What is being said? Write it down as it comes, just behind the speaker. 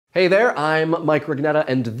Hey there, I'm Mike Rugnetta,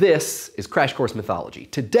 and this is Crash Course Mythology.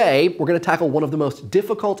 Today, we're going to tackle one of the most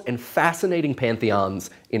difficult and fascinating pantheons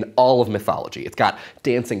in all of mythology. It's got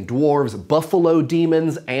dancing dwarves, buffalo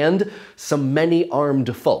demons, and some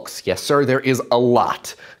many-armed folks. Yes, sir, there is a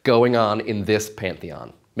lot going on in this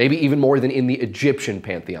pantheon. Maybe even more than in the Egyptian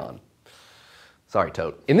pantheon. Sorry,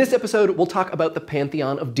 Toad. In this episode, we'll talk about the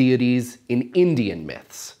pantheon of deities in Indian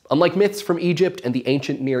myths. Unlike myths from Egypt and the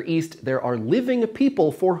ancient Near East, there are living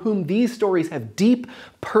people for whom these stories have deep,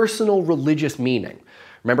 personal religious meaning.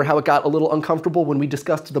 Remember how it got a little uncomfortable when we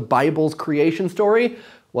discussed the Bible's creation story?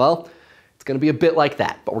 Well, it's going to be a bit like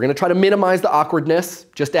that, but we're going to try to minimize the awkwardness.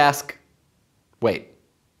 Just ask, wait,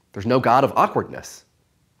 there's no god of awkwardness.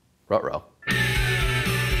 Ruh-roh.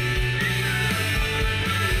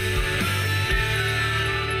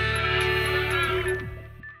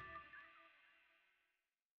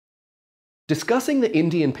 Discussing the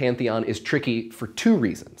Indian pantheon is tricky for two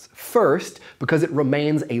reasons. First, because it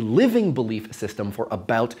remains a living belief system for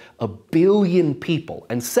about 1 billion people.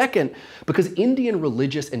 And second, because Indian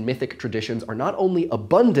religious and mythic traditions are not only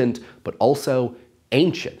abundant, but also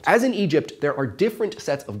ancient. As in Egypt, there are different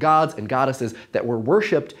sets of gods and goddesses that were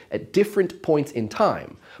worshipped at different points in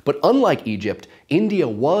time. But unlike Egypt, India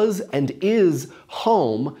was and is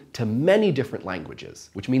home to many different languages,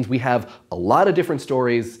 which means we have a lot of different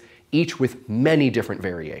stories, each with many different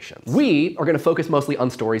variations. We are going to focus mostly on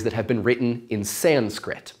stories that have been written in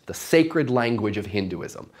Sanskrit, the sacred language of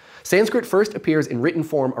Hinduism. Sanskrit first appears in written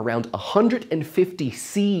form around 150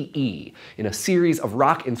 CE in a series of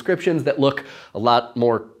rock inscriptions that look a lot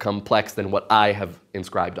more complex than what I have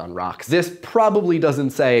inscribed on rocks. This probably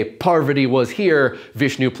doesn't say Parvati was here,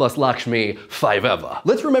 Vishnu plus Lakshmi, five ever.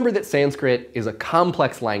 Let's remember that Sanskrit is a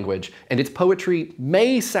complex language and its poetry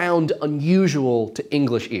may sound unusual to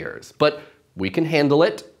English ears, but we can handle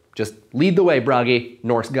it. Just lead the way, Bragi,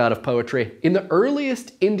 Norse god of poetry. In the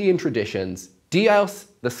earliest Indian traditions, Dios,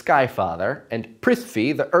 the Sky Father, and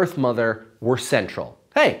Prithvi, the Earth Mother, were central.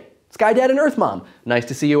 Hey, Sky Dad and Earth Mom, nice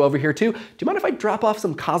to see you over here too. Do you mind if I drop off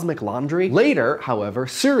some cosmic laundry? Later, however,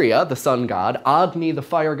 Surya, the sun god, Agni, the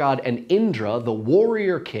fire god, and Indra, the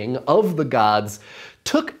warrior king of the gods,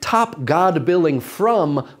 took top god billing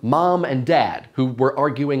from Mom and Dad, who were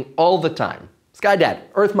arguing all the time. Sky Dad,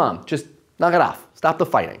 Earth Mom, just knock it off. Stop the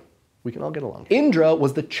fighting. We can all get along. Indra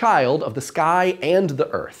was the child of the sky and the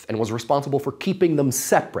earth and was responsible for keeping them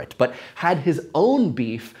separate, but had his own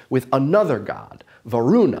beef with another god,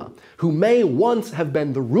 Varuna, who may once have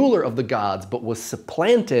been the ruler of the gods but was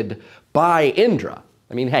supplanted by Indra.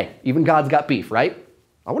 I mean, hey, even gods got beef, right?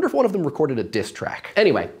 I wonder if one of them recorded a diss track.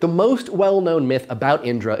 Anyway, the most well-known myth about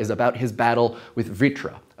Indra is about his battle with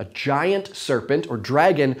Vritra, a giant serpent or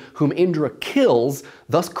dragon whom Indra kills,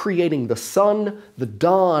 thus creating the sun, the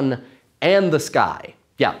dawn, and the sky.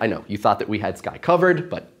 Yeah, I know, you thought that we had sky covered,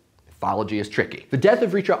 but mythology is tricky. The death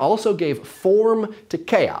of Vritra also gave form to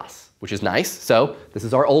chaos, which is nice. So this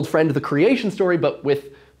is our old friend the creation story, but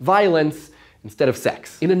with violence instead of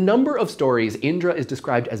sex. In a number of stories, Indra is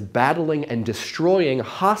described as battling and destroying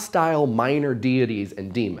hostile minor deities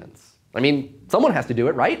and demons. I mean, someone has to do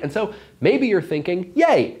it, right? And so maybe you're thinking,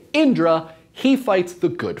 yay, Indra, he fights the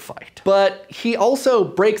good fight. But he also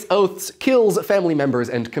breaks oaths, kills family members,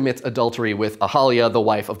 and commits adultery with Ahalya, the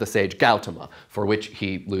wife of the sage Gautama, for which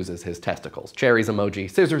he loses his testicles. Cherries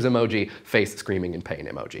emoji, scissors emoji, face screaming in pain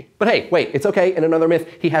emoji. But hey, wait, it's okay. In another myth,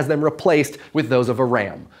 he has them replaced with those of a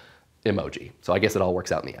ram emoji. So I guess it all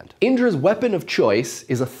works out in the end. Indra's weapon of choice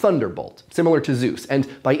is a thunderbolt, similar to Zeus, and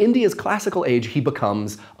by India's classical age, he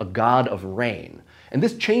becomes a god of rain. And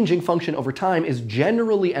this changing function over time is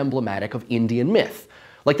generally emblematic of Indian myth.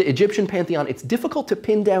 Like the Egyptian pantheon, it's difficult to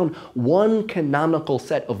pin down one canonical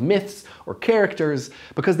set of myths or characters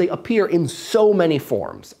because they appear in so many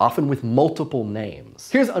forms, often with multiple names.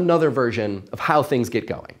 Here's another version of how things get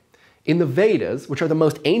going. In the Vedas, which are the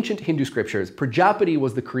most ancient Hindu scriptures, Prajapati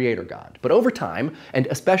was the creator god. But over time, and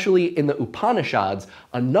especially in the Upanishads,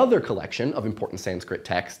 another collection of important Sanskrit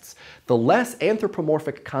texts, the less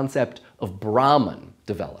anthropomorphic concept of Brahman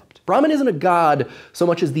developed. Brahman isn't a god so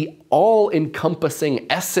much as the all-encompassing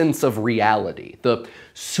essence of reality, the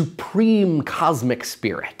supreme cosmic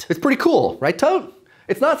spirit. It's pretty cool, right, Toad?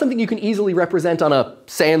 It's not something you can easily represent on a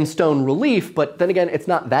sandstone relief, but then again, it's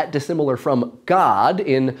not that dissimilar from God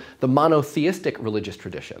in the monotheistic religious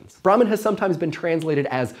traditions. Brahman has sometimes been translated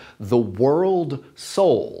as the world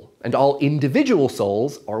soul, and all individual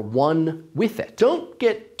souls are one with it. Don't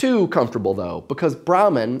get too comfortable though, because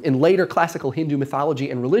Brahman, in later classical Hindu mythology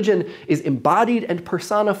and religion, is embodied and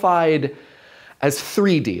personified as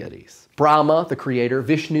 3 deities. Brahma, the creator,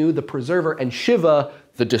 Vishnu, the preserver, and Shiva,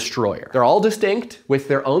 the Destroyer. They're all distinct with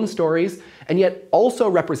their own stories, and yet also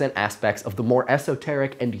represent aspects of the more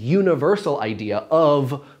esoteric and universal idea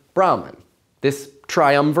of Brahman. This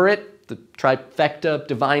triumvirate, the trifecta,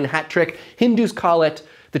 divine hat trick, Hindus call it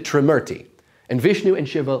the Trimurti, and Vishnu and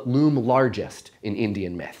Shiva loom largest in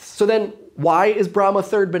Indian myths. So then, why is Brahma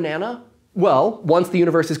third banana? Well, once the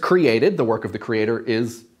universe is created, the work of the creator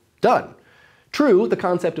is done. True, the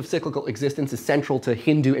concept of cyclical existence is central to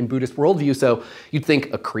Hindu and Buddhist worldview, so you'd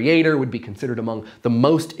think a creator would be considered among the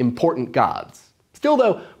most important gods. Still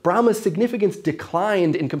though, Brahma's significance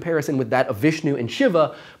declined in comparison with that of Vishnu and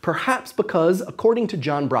Shiva, perhaps because, according to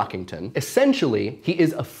John Brockington, essentially he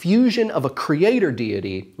is a fusion of a creator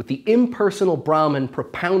deity with the impersonal Brahman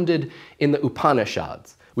propounded in the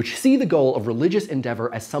Upanishads, which see the goal of religious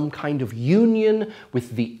endeavor as some kind of union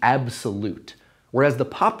with the absolute, whereas the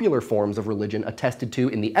popular forms of religion attested to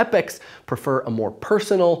in the epics prefer a more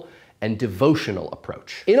personal and devotional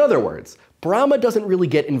approach. In other words, Brahma doesn't really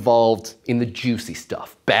get involved in the juicy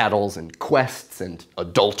stuff, battles and quests and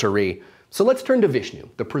adultery. So let's turn to Vishnu,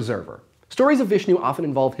 the preserver. Stories of Vishnu often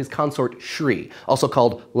involve his consort Shri, also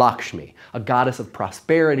called Lakshmi, a goddess of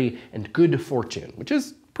prosperity and good fortune, which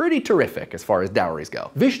is pretty terrific as far as dowries go.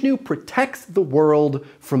 Vishnu protects the world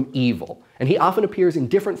from evil, and he often appears in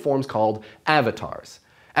different forms called avatars.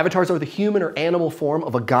 Avatars are the human or animal form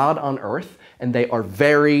of a god on Earth, and they are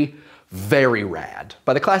very, very rad.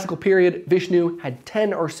 By the classical period, Vishnu had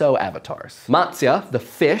 10 or so avatars. Matsya, the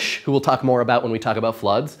fish, who we'll talk more about when we talk about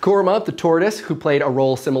floods. Kurma, the tortoise, who played a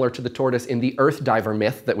role similar to the tortoise in the Earth Diver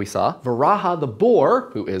myth that we saw. Varaha, the boar,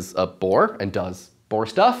 who is a boar and does boar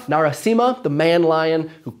stuff. Narasimha, the man-lion,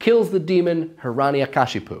 who kills the demon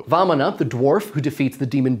Hiranyakashipu. Vamana, the dwarf, who defeats the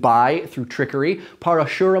demon Bai through trickery.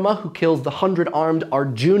 Parashurama, who kills the 100-armed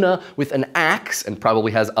Arjuna with an axe and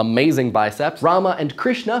probably has amazing biceps. Rama and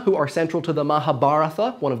Krishna, who are central to the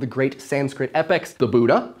Mahabharata, one of the great Sanskrit epics. The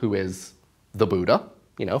Buddha, who is the Buddha,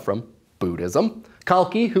 you know, from Buddhism.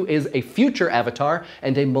 Kalki, who is a future avatar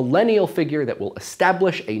and a millennial figure that will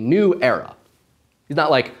establish a new era. He's not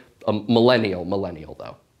like a millennial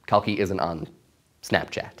though. Kalki isn't on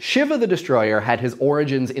Snapchat. Shiva the Destroyer had his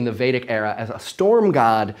origins in the Vedic era as a storm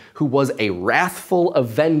god who was a wrathful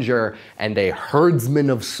avenger and a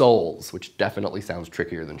herdsman of souls, which definitely sounds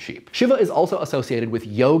trickier than sheep. Shiva is also associated with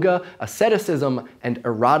yoga, asceticism, and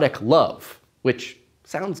erotic love, which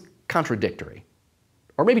sounds contradictory.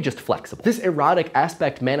 Or maybe just flexible. This erotic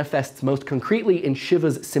aspect manifests most concretely in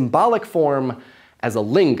Shiva's symbolic form as a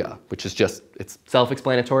linga, which is just, it's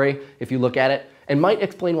self-explanatory if you look at it, and might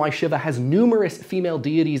explain why Shiva has numerous female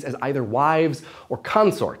deities as either wives or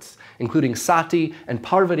consorts, including Sati and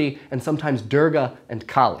Parvati and sometimes Durga and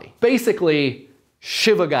Kali. Basically,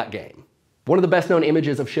 Shiva got game. One of the best known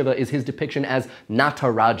images of Shiva is his depiction as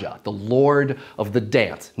Nataraja, the lord of the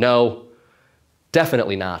dance. No,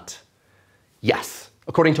 definitely not. Yes.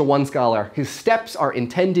 According to one scholar, his steps are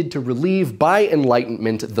intended to relieve by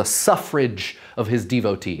enlightenment the suffrage of his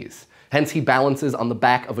devotees. Hence he balances on the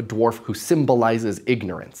back of a dwarf who symbolizes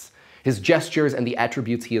ignorance. His gestures and the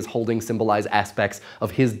attributes he is holding symbolize aspects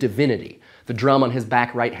of his divinity. The drum on his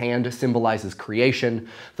back right hand symbolizes creation.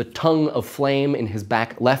 The tongue of flame in his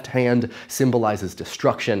back left hand symbolizes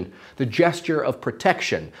destruction. The gesture of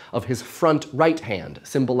protection of his front right hand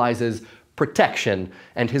symbolizes protection,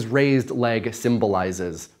 and his raised leg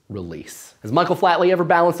symbolizes release. Has Michael Flatley ever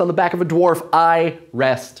balanced on the back of a dwarf? I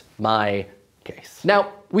rest my case.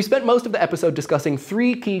 Now, we spent most of the episode discussing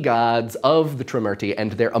 3 key gods of the Trimurti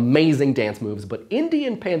and their amazing dance moves, but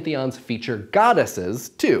Indian pantheons feature goddesses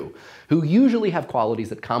too, who usually have qualities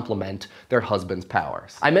that complement their husband's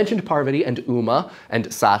powers. I mentioned Parvati and Uma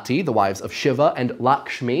and Sati, the wives of Shiva, and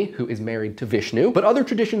Lakshmi, who is married to Vishnu, but other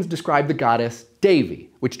traditions describe the goddess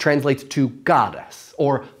Devi, which translates to goddess,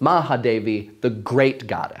 or Mahadevi, the great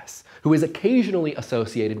goddess, who is occasionally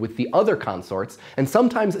associated with the other consorts and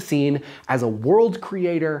sometimes seen as a world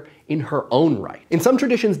creator in her own right. In some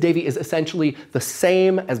traditions, Devi is essentially the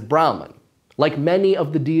same as Brahman. Like many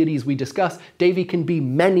of the deities we discuss, Devi can be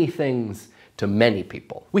many things to many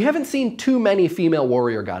people. We haven't seen too many female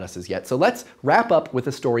warrior goddesses yet, so let's wrap up with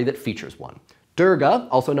a story that features one. Durga,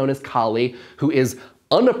 also known as Kali, who is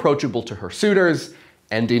unapproachable to her suitors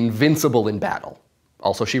and invincible in battle.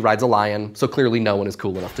 Also, she rides a lion, so clearly no one is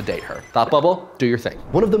cool enough to date her. Thought bubble? Do your thing.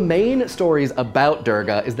 One of the main stories about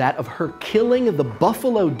Durga is that of her killing the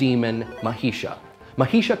buffalo demon Mahisha.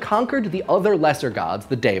 Mahisha conquered the other lesser gods,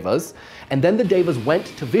 the Devas, and then the Devas went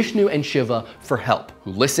to Vishnu and Shiva for help, who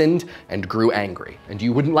listened and grew angry. And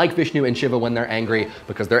you wouldn't like Vishnu and Shiva when they're angry,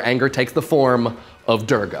 because their anger takes the form of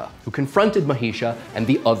Durga, who confronted Mahisha and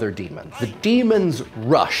the other demons. The demons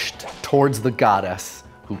rushed towards the goddess,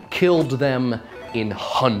 who killed them in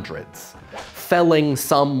hundreds, felling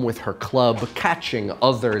some with her club, catching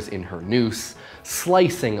others in her noose,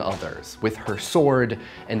 slicing others with her sword,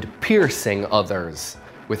 and piercing others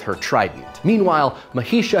with her trident. Meanwhile,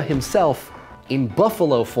 Mahisha himself, in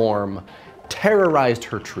buffalo form, terrorized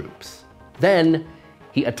her troops. Then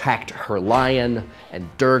he attacked her lion, and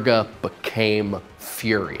Durga became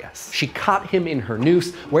furious. She caught him in her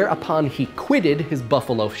noose, whereupon he quitted his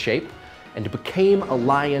buffalo shape and became a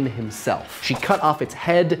lion himself. She cut off its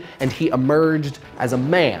head, and he emerged as a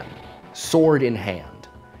man, sword in hand.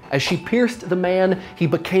 As she pierced the man, he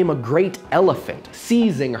became a great elephant,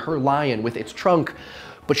 seizing her lion with its trunk,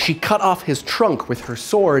 but she cut off his trunk with her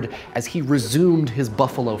sword as he resumed his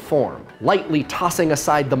buffalo form. Lightly tossing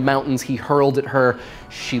aside the mountains he hurled at her,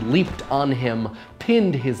 she leaped on him,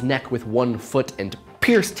 pinned his neck with one foot, and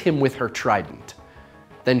pierced him with her trident.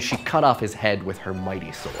 Then she cut off his head with her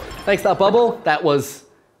mighty sword. Thanks, Thought Bubble. That was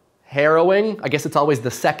harrowing. I guess it's always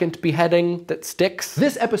the second beheading that sticks.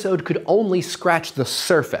 This episode could only scratch the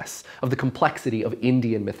surface of the complexity of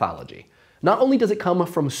Indian mythology. Not only does it come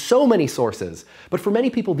from so many sources, but for many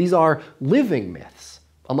people these are living myths,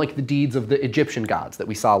 unlike the deeds of the Egyptian gods that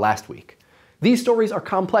we saw last week. These stories are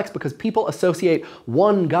complex because people associate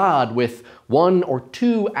one god with one or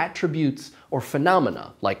two attributes or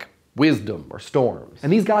phenomena, like wisdom or storms.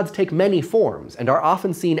 And these gods take many forms and are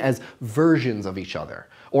often seen as versions of each other,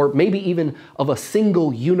 or maybe even of a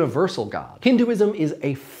single universal god. Hinduism is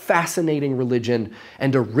a fascinating religion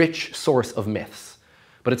and a rich source of myths,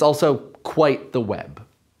 but it's also quite the web.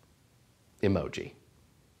 Emoji.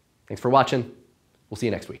 Thanks for watching. We'll see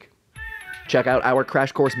you next week. Check out our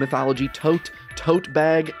Crash Course Mythology tote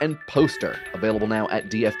bag, and poster, available now at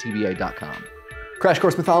dftba.com. Crash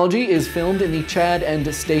Course Mythology is filmed in the Chad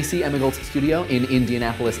and Stacy Emigholz studio in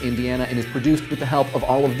Indianapolis, Indiana, and is produced with the help of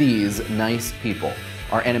all of these nice people.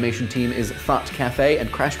 Our animation team is Thought Cafe,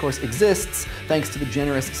 and Crash Course exists thanks to the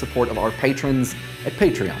generous support of our patrons at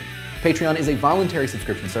Patreon. Patreon is a voluntary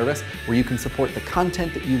subscription service where you can support the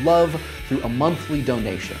content that you love through a monthly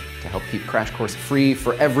donation to help keep Crash Course free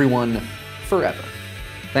for everyone forever.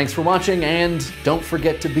 Thanks for watching, and don't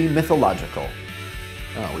forget to be mythological.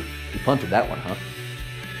 Oh, we punted that one, huh?